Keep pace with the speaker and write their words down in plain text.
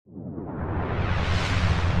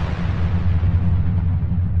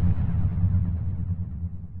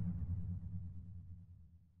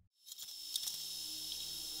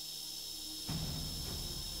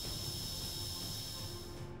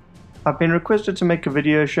I've been requested to make a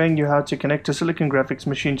video showing you how to connect a silicon graphics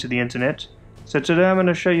machine to the internet. So today I'm going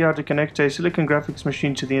to show you how to connect a silicon graphics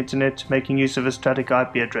machine to the internet making use of a static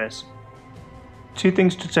IP address. Two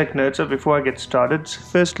things to take note of before I get started.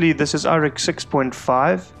 Firstly, this is IRIX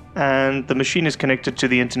 6.5 and the machine is connected to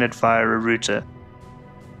the internet via a router.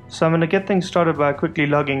 So I'm going to get things started by quickly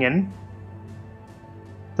logging in.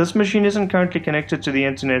 This machine isn't currently connected to the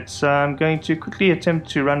internet, so I'm going to quickly attempt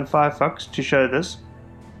to run Firefox to show this.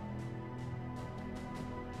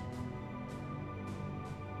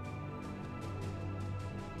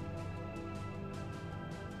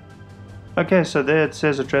 Okay, so there it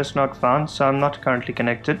says address not found, so I'm not currently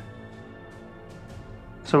connected.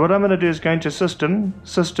 So what I'm going to do is go into System,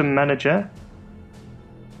 System Manager,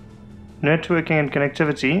 Networking and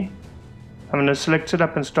Connectivity. I'm going to select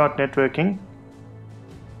Setup and Start Networking.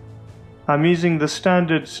 I'm using the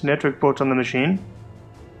standard network port on the machine.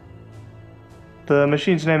 The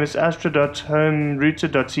machine's name is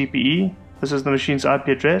astra.homerouter.cpe. This is the machine's IP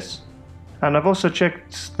address. And I've also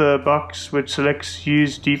checked the box which selects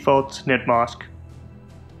Use Default Net Mask.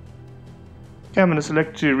 Okay, I'm going to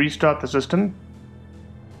select to restart the system.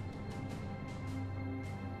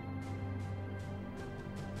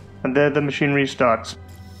 And there the machine restarts.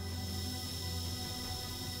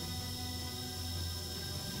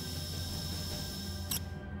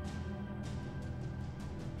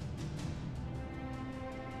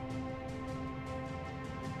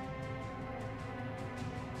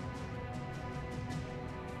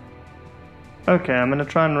 Okay, I'm going to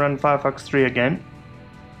try and run Firefox 3 again.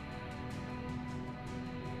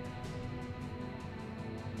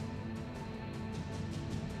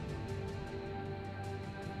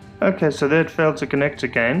 Okay, so there it failed to connect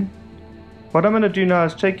again. What I'm going to do now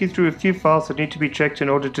is take you through a few files that need to be checked in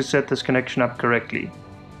order to set this connection up correctly.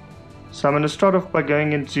 So I'm going to start off by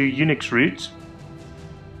going into Unix root,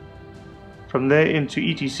 from there into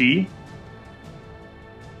etc.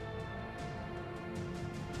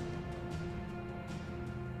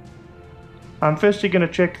 I'm firstly going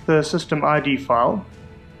to check the system ID file.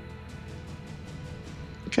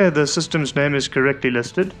 Okay, the system's name is correctly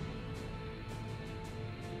listed.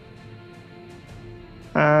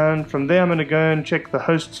 And from there I'm going to go and check the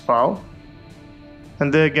hosts file.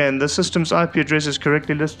 And there again, the system's IP address is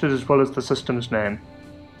correctly listed as well as the system's name.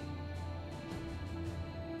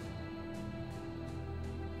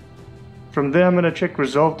 From there I'm going to check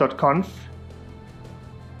resolve.conf.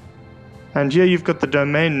 And here you've got the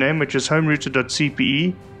domain name, which is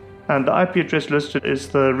homerouter.cpe, and the IP address listed is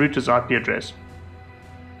the router's IP address.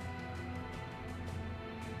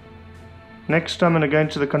 Next I'm going to go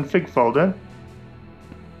into the config folder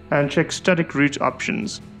and check static root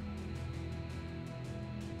options.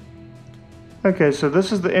 Okay, so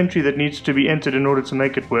this is the entry that needs to be entered in order to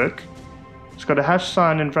make it work. It's got a hash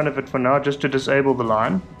sign in front of it for now just to disable the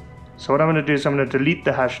line. So what I'm going to do is I'm going to delete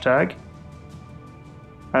the hashtag.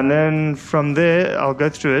 And then from there, I'll go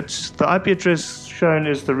through it. The IP address shown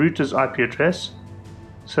is the router's IP address.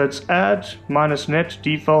 So it's add -net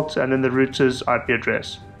default and then the router's IP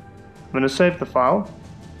address. I'm going to save the file.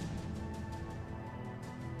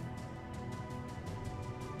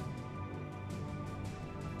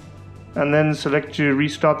 And then select to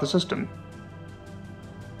restart the system.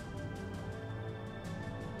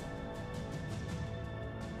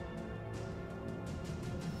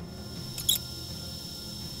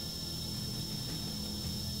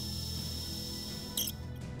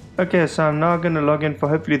 Okay, so I'm now going to log in for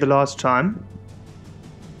hopefully the last time.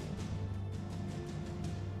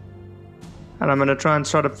 And I'm going to try and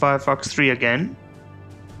start up Firefox 3 again.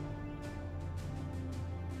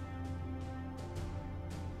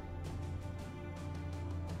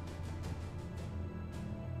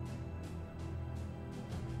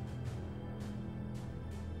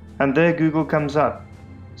 And there Google comes up.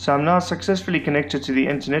 So I'm now successfully connected to the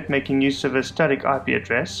internet making use of a static IP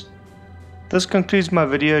address. This concludes my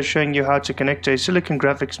video showing you how to connect a silicon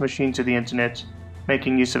graphics machine to the internet,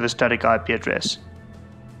 making use of a static IP address.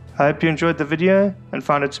 I hope you enjoyed the video and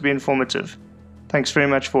found it to be informative. Thanks very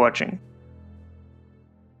much for watching.